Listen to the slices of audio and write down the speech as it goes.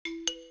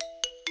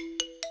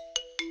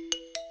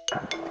Hi,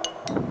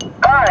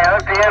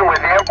 I'm Dan with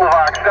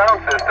AmpliVox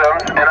Sound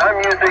Systems, and I'm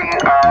using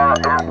our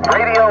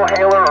radio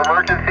hailer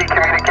emergency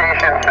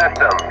communication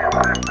system.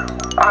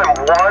 I'm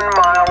 1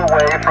 mile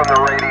away from the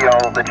radio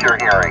that you're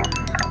hearing.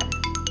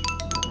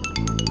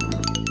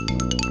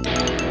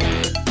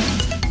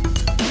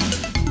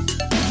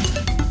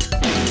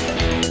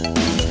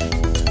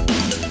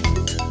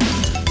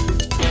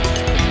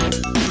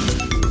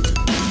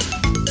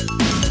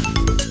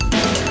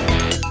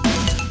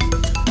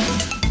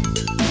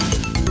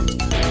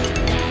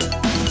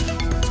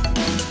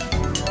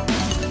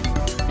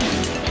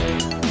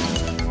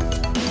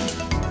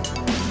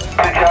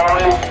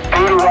 Gentlemen,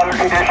 due to weather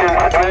conditions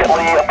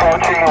imminently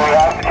approaching, we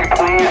ask that you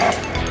please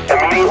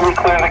immediately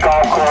clear the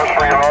golf course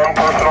for your own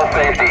personal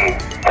safety.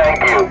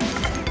 Thank you.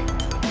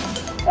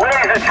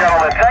 Ladies and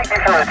gentlemen, thank you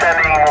for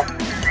attending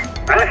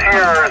this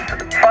year's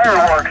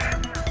fireworks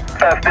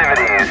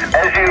festivities.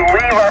 As you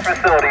leave our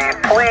facility,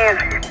 please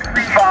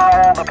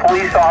follow the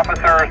police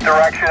officer's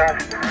directions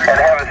and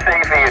have a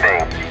safe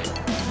evening.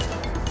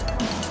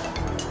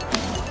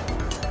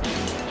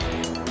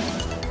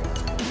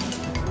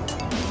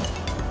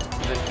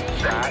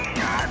 Shot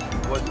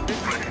was 15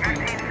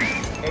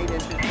 feet, 8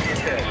 inches to the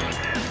pin.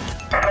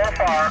 So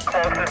far,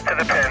 closest to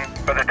the pin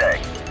for the day.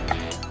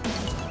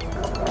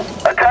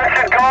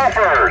 Attention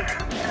golfers!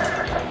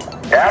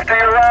 After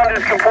your round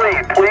is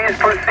complete, please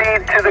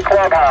proceed to the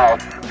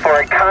clubhouse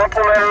for a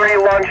complimentary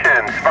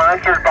luncheon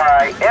sponsored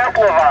by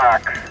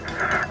AmpliVox,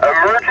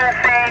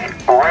 Emergency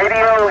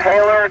Radio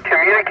Hailer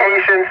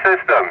Communication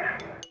Systems.